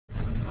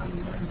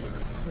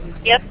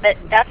Yep,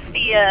 that's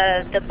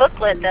the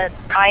booklet that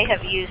I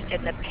have used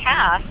in the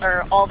past,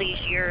 or all these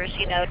years,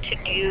 to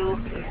do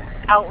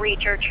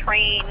outreach or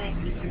train,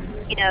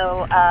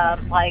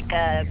 like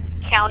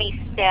county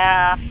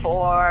staff,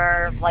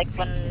 or like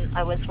when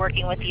I was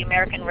working with the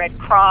American Red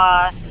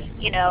Cross,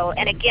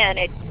 and again,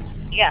 it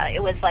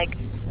was like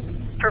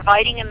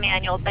providing a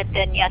manual, but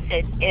then yes,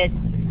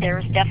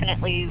 there's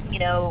definitely,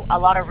 a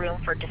lot of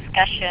room for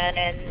discussion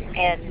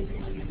and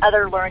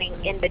other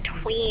learning in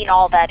between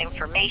all that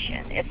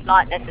information. It's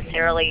not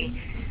necessarily,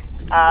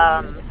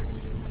 a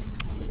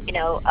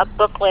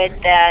booklet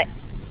that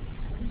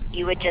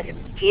you would just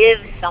give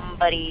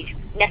somebody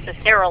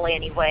necessarily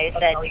anyways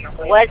that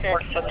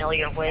wasn't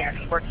familiar with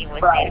working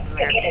with Native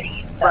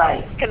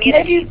American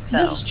communities.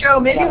 Maybe, Mrs. Joe,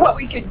 maybe what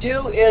we could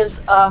do is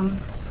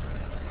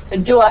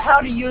do a how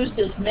to use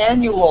this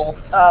manual,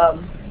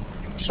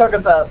 sort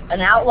of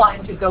an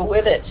outline to go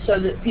with it, so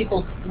that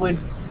people would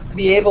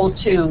be able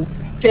to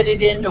fit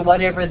it into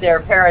whatever their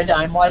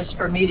paradigm was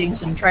for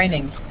meetings and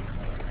trainings.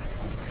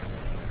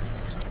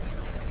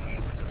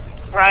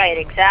 Right,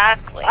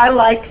 exactly. I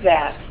like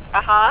that.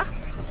 Uh-huh.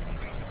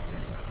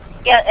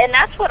 Yeah, and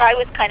that's what I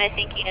was kind of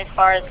thinking as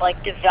far as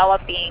like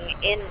developing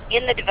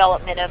in the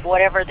development of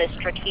whatever the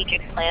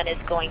strategic plan is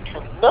going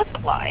to look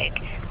like,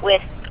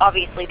 with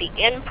obviously the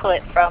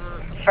input from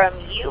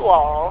you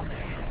all,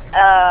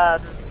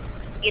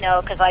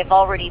 because I've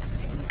already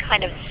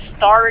kind of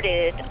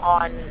started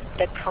on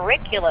the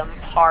curriculum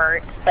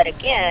part, but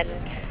again,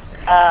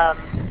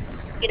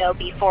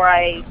 before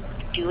I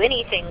do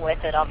anything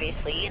with it,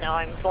 obviously,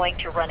 I'm going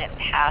to run it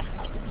past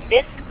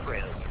this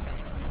group,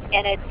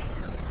 and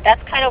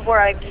that's kind of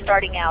where I'm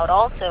starting out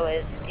also,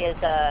 is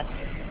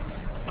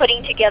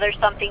putting together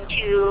something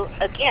to,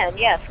 again,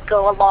 yes,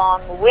 go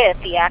along with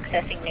the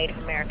Accessing Native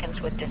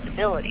Americans with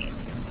Disabilities.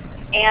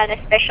 And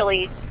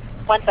especially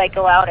once I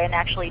go out and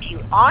actually do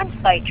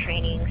on-site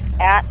trainings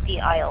at the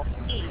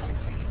ILC,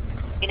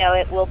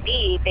 it will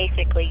be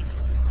basically,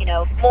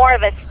 more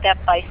of a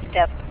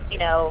step-by-step,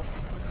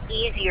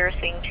 easier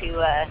thing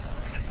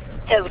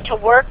to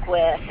work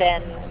with,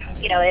 and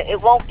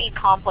it won't be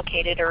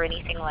complicated or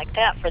anything like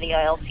that for the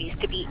ILCs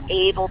to be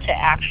able to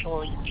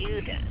actually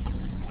do this.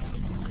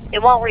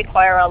 It won't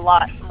require a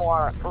lot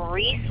more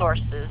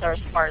resources or as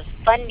far as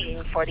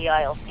funding for the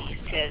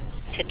ILCs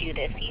to do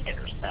this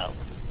either. So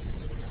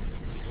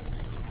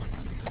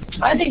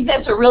I think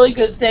that's a really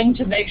good thing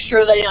to make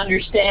sure they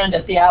understand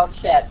at the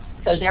outset,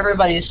 because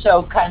everybody is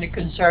so kind of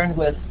concerned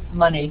with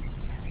money.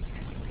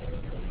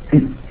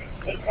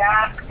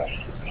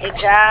 Exactly.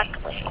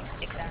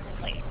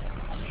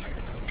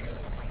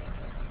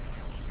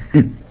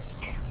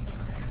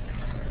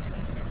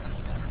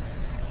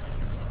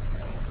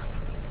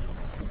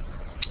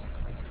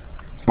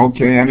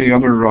 Okay, any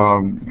other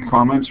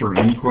comments or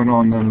input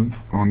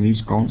on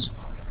these goals?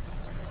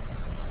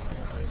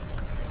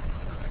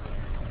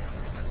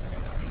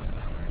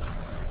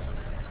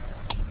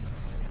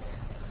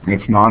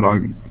 If not,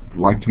 I'd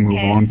like to move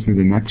on to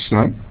the next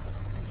set.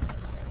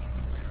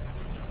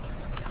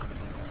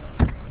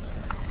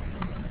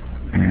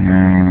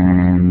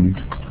 And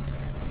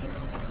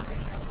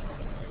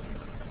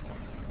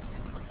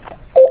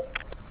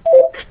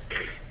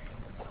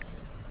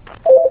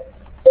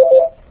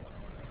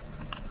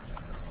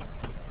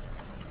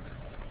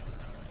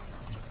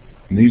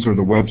these are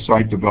the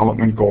website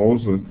development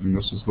goals, and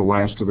this is the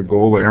last of the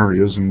goal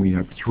areas, and we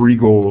have 3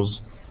 goals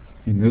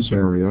in this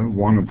area.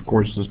 One, of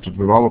course, is to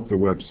develop the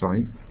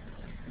website.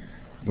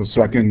 The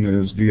second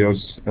is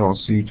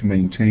DSLC to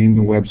maintain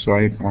the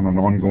website on an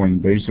ongoing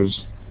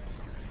basis.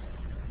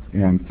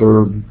 And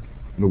third,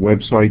 the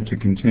website to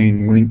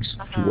contain links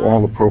to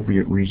all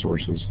appropriate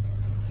resources.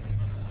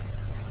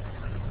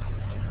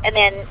 And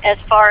then as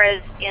far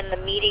as in the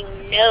meeting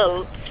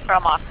notes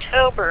from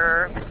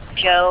October,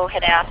 Joe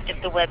had asked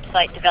if the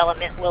website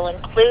development will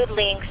include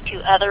links to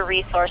other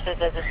resources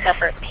as a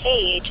separate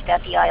page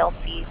that the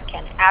ILCs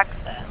can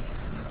access.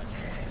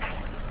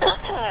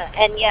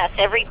 And yes,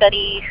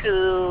 everybody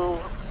who,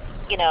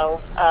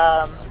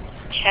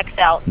 checks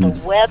out the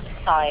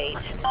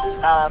website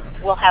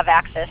will have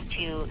access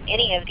to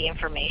any of the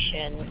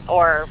information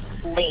or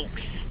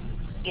links,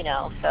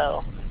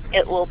 so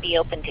it will be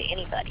open to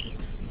anybody.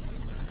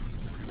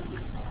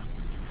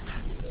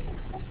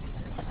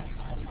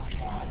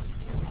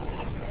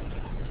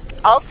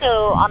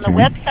 Also, on the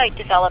website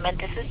development,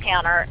 this is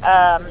Tanner,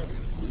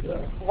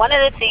 one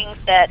of the things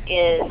that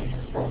is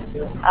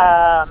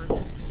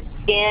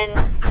been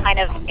kind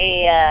of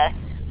a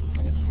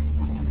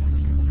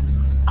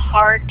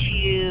hard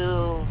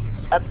to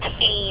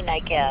obtain, I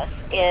guess,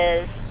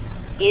 is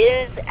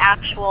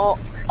actual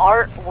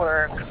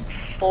artwork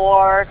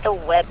for the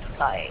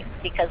website,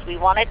 because we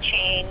want to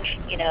change,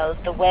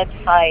 the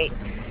website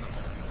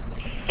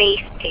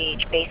face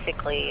page,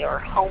 basically, or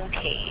home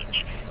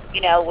page,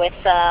 with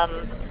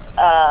some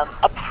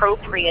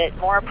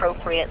more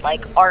appropriate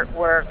like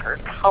artwork or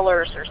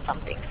colors or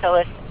something. So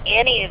if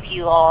any of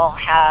you all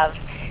have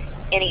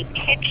any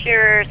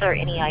pictures or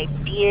any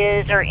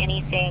ideas or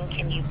anything,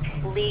 can you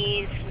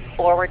please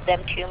forward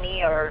them to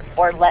me or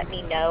let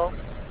me know?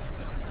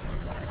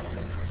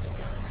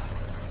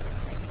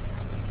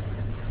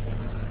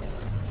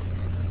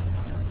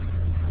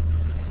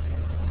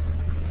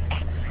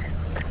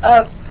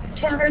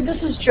 Tanner,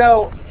 this is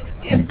Joe.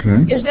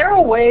 Okay. Is there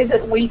a way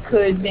that we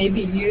could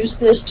maybe use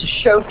this to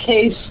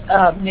showcase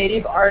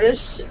Native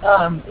artists?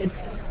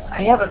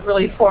 I haven't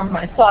really formed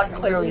my thought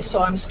clearly, so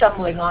I'm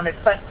stumbling on it.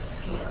 But,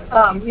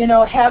 you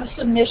know, have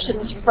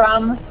submissions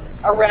from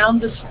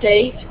around the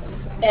state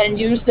and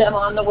use them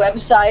on the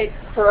website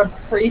for a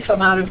brief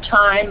amount of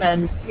time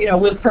and, you know,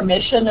 with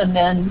permission, and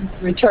then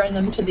return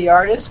them to the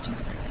artist?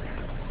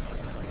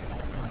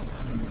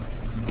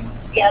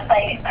 Yes,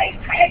 I've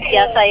kind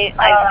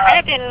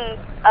of been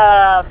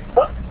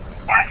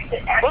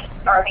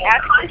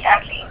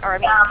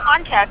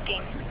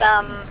contacting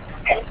some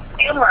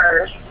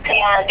consumers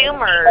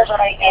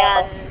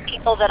and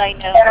people that I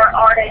know that are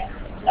artists.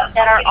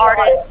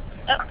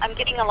 Oh, I'm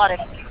getting a lot of.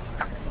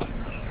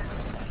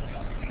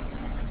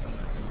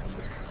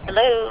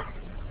 Hello.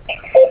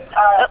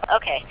 Oh,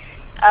 okay.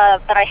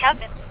 But I have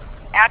been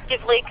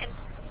actively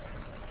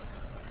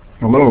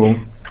Hello.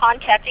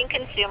 contacting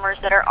consumers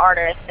that are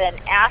artists and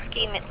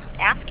asking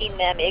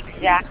them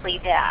exactly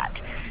that.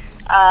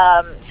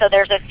 So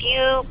there's a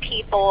few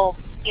people,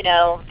 you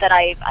know, that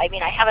I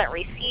haven't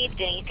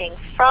received anything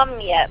from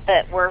yet,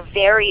 but we're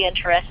very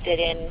interested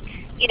in,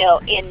 you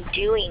know, in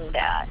doing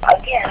that.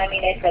 Again, I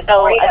mean, it's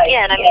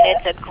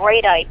a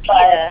great idea.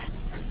 But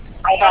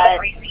I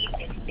haven't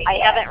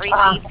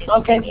received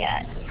anything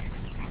yet.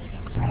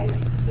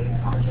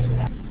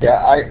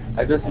 Yeah,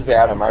 this is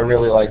Adam. I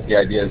really like the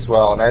idea as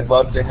well, and I'd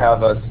love to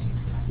have us,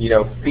 you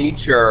know,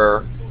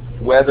 feature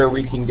whether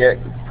we can get,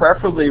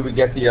 preferably we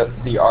get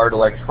the art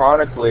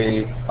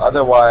electronically,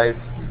 otherwise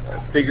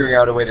figuring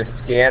out a way to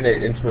scan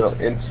it into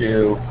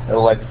an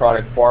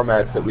electronic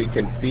format so that we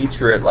can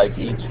feature it like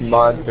each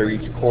month or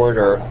each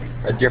quarter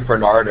a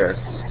different artist,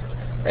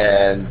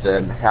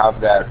 and have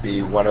that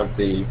be one of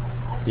the,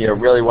 you know,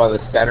 really one of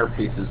the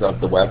centerpieces of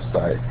the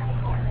website.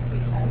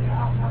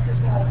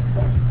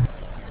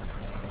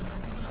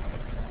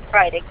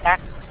 Right,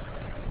 exactly.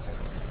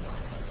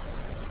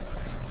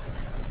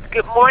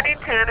 Good morning,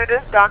 Tanner.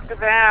 This is Dr.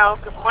 Val.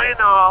 Good morning,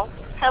 all.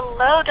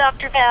 Hello,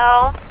 Dr.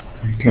 Val.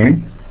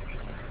 Okay.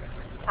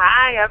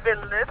 Hi, I've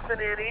been listening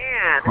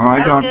in.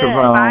 Hi, Dr.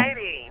 Val.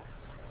 Exciting.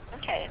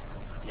 Okay.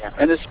 Yeah,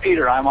 and this is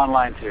Peter. I'm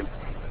online too.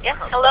 Yes.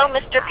 Hello,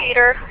 Mr.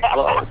 Peter.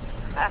 Hello.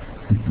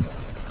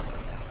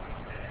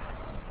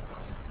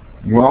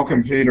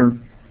 Welcome, Peter.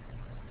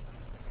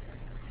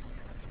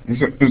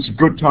 It's a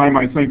good time,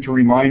 I think, to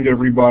remind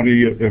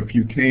everybody, if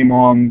you came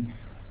on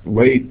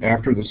late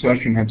after the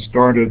session had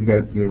started,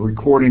 that the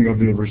recording of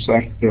the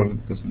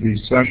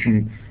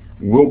session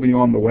will be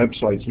on the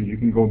website, so you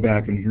can go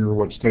back and hear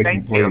what's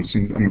taking place,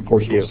 and of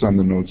course we'll send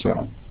the notes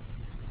out.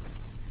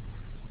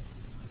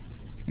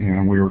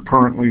 And we are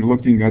currently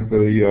looking at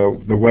the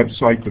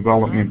website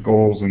development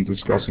goals and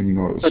discussing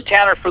those. So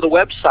Tanner, for the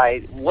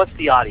website, what's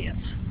the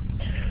audience?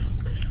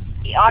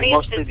 The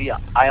audience mostly is the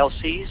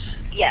ILCs?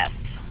 Yes.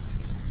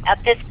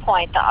 At this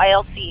point, the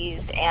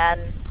ILCs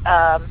and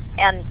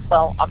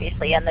well,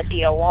 obviously, and the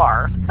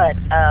DOR, but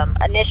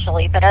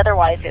initially, but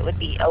otherwise it would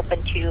be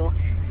open to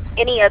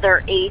any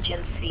other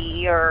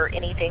agency or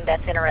anything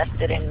that's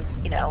interested in,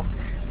 you know,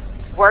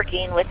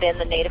 working within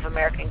the Native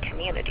American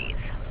communities.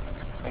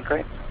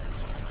 Okay.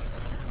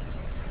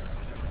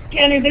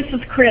 Tanner, this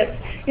is Chris.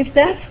 If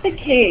that's the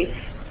case,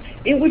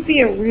 it would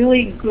be a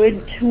really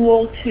good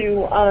tool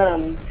to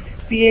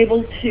be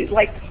able to,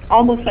 like,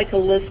 almost like a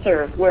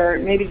listserv, where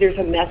maybe there's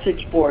a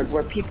message board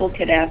where people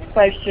could ask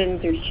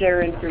questions or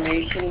share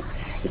information.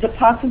 Is it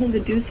possible to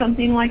do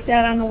something like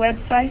that on the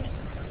website?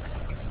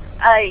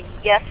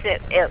 Yes,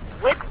 it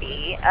would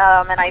be,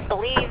 and I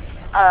believe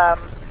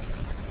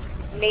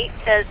Nate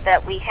says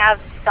that we have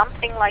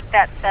something like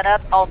that set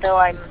up, although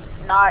I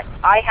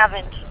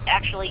haven't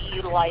actually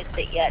utilized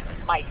it yet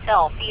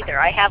myself either.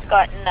 I have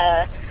gotten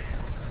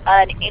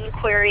an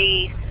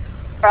inquiry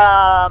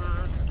from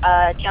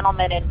a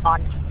gentleman in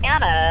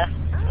Montana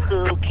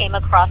who came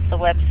across the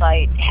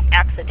website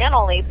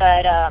accidentally,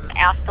 but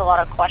asked a lot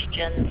of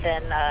questions,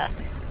 and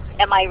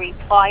my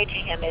reply to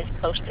him is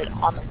posted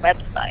on the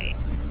website.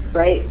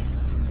 Right.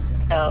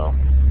 So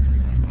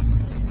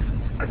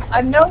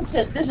I've noticed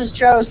that, this is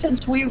Joe,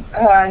 since we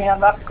have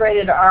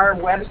upgraded our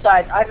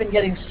website, I've been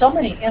getting so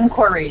many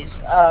inquiries,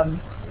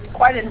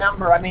 quite a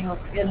number. I mean,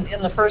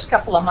 in the first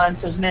couple of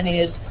months, as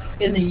many as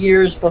in the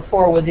years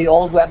before with the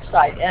old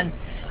website. And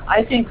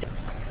I think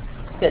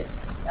that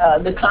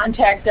the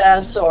contact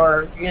us,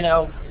 or, you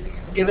know,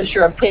 give us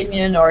your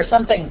opinion or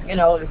something, you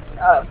know,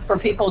 for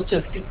people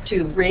to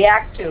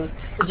react to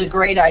is a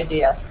great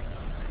idea.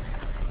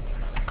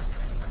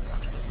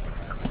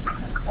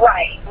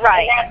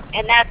 Right.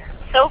 And that's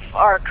so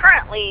far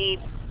currently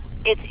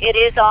it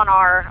is on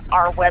our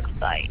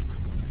website.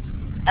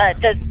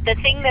 The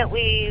thing that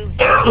we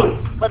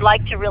would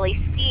like to really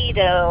see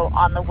though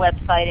on the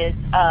website is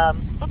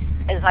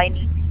I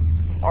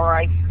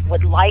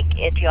would like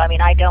it to. I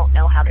mean, I don't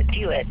know how to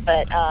do it,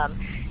 but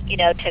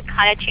to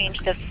kind of change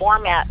the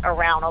format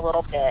around a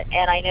little bit.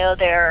 And I know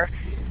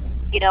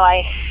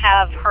I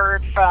have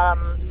heard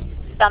from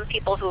some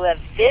people who have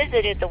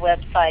visited the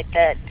website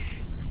that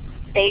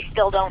they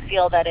still don't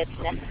feel that it's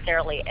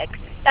necessarily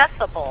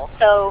accessible.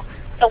 So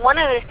one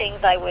of the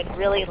things I would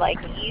really like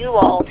you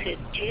all to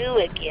do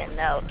again,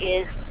 though,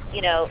 is,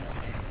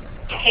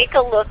 take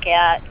a look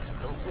at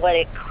what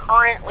it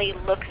currently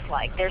looks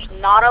like. There's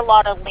not a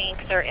lot of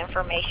links or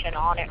information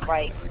on it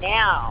right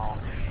now,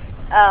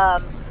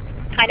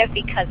 kind of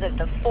because of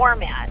the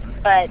format.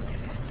 But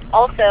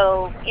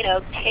also,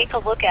 take a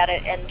look at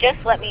it and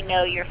just let me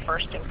know your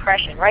first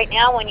impression. Right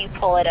now, when you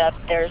pull it up,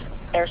 there's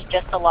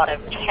just a lot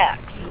of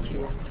text.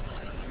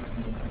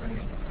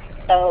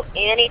 So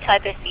any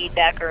type of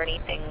feedback or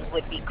anything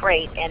would be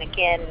great. And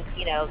again,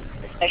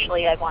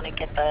 especially I want to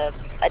get a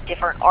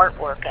different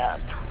artwork up.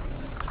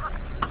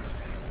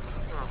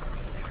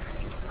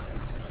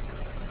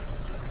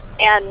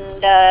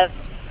 And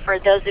for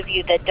those of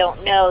you that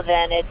don't know,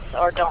 then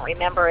or don't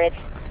remember, it's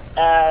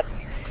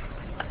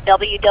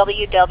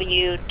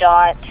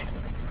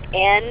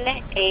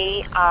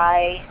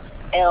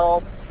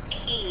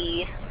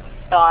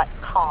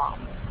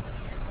www.nailp.com.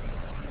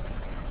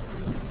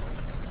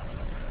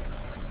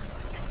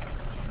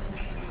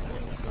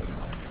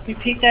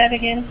 Repeat that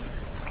again.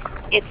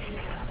 It's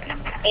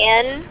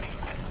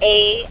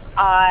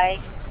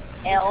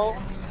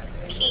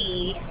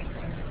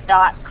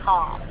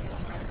nailp.com.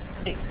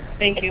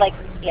 Thank you. It's like,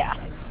 yeah.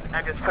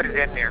 I just put it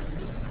in there.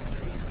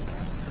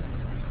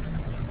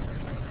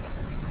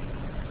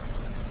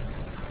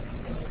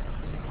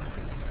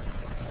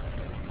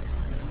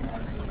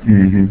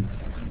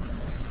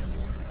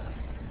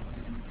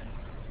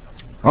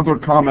 Other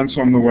comments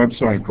on the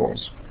website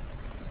goals?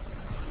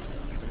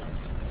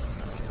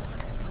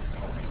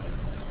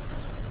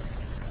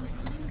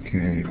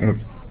 Okay,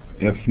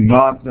 if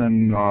not,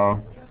 then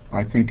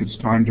I think it's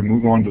time to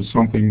move on to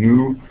something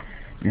new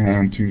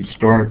and to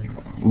start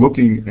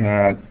looking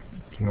at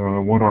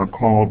what are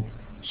called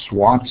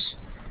SWOTs,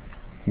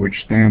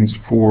 which stands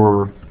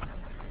for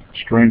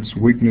Strengths,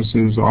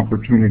 Weaknesses,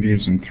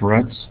 Opportunities, and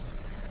Threats.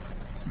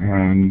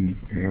 And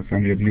if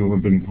any of you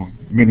have been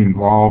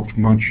involved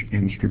much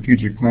in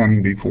strategic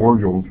planning before,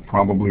 you'll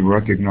probably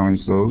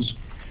recognize those.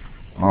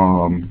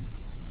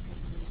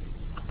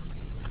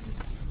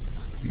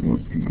 Let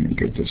me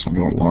get this a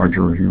little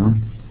larger here.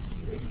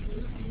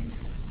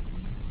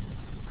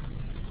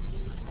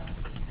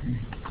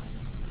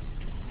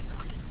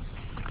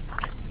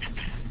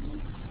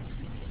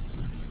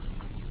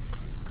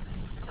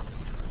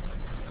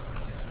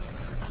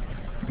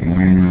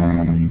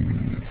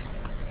 And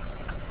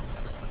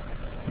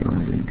there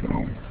we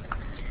go.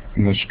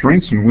 And the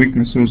strengths and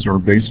weaknesses are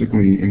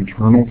basically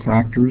internal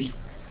factors,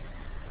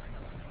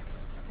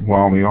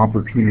 while the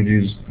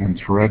opportunities and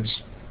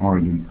threats are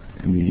the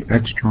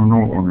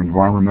external or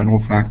environmental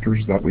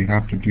factors that we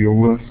have to deal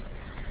with.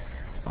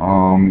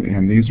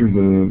 And these are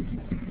the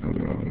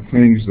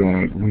things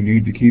that we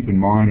need to keep in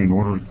mind in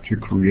order to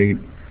create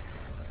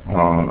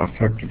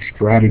effective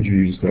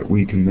strategies that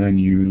we can then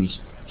use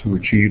to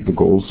achieve the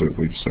goals that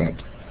we've set.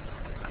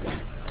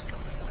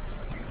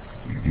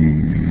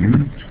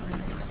 And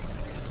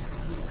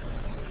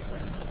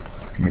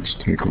let's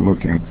take a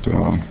look at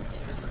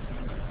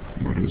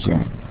what is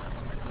that?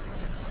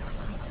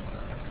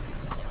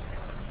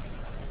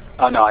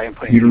 Oh no, I didn't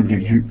put Peter,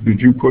 anything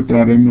did you put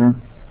that in there?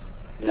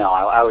 No,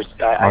 I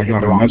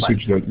got a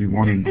message that you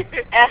wanted.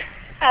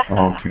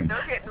 Oh, okay.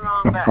 Don't hit the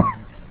wrong button.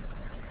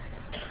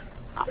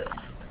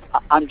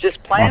 I'm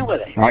just playing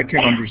with it. I can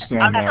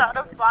understand I'm that.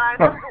 trying to find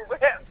the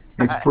web.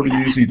 It's pretty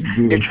easy to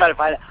do. You're trying to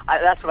find it.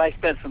 That's what I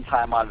spent some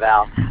time on,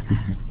 Val.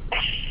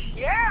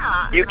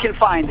 Yeah. You can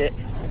find it.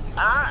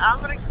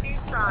 I'm going to keep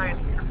trying.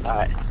 All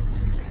right.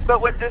 But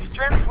with the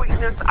strengths,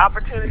 weakness,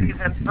 opportunities,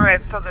 and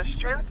threats, so the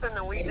strengths and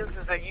the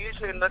weaknesses are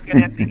usually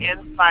looking at the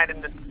inside,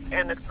 and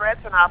the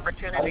threats and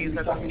opportunities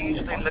are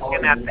usually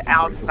looking at the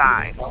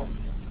outside.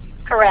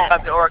 Correct.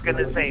 Of the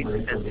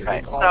organization.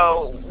 Right.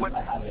 So with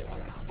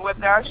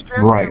our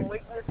strengths Right. and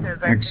weaknesses,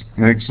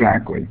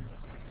 Exactly.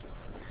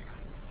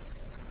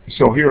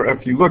 So here,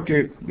 if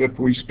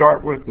we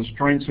start with the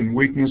strengths and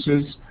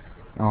weaknesses,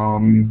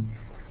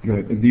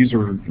 these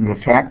are the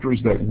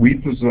factors that we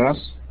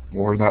possess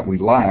or that we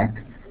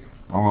lack,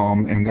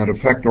 and that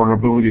affect our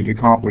ability to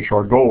accomplish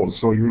our goals.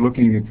 So you're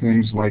looking at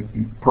things like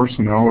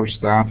personnel or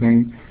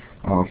staffing,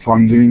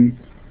 funding,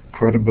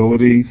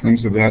 credibility,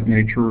 things of that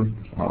nature,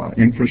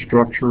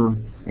 infrastructure,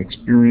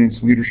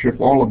 experience, leadership,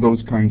 all of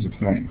those kinds of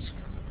things.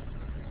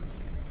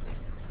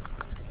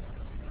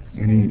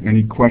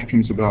 Any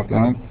questions about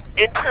that?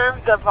 in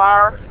terms of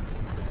our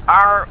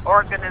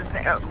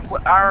organization,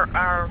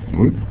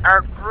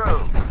 our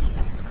group,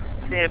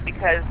 then,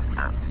 because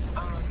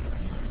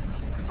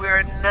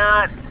we're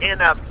not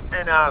in a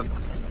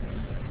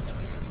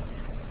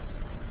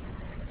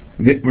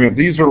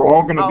These are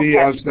all going to be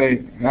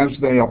Okay. as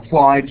they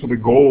apply to the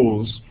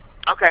goals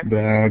okay.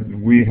 that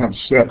we have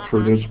set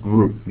for this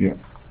group,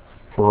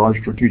 for our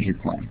strategic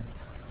plan.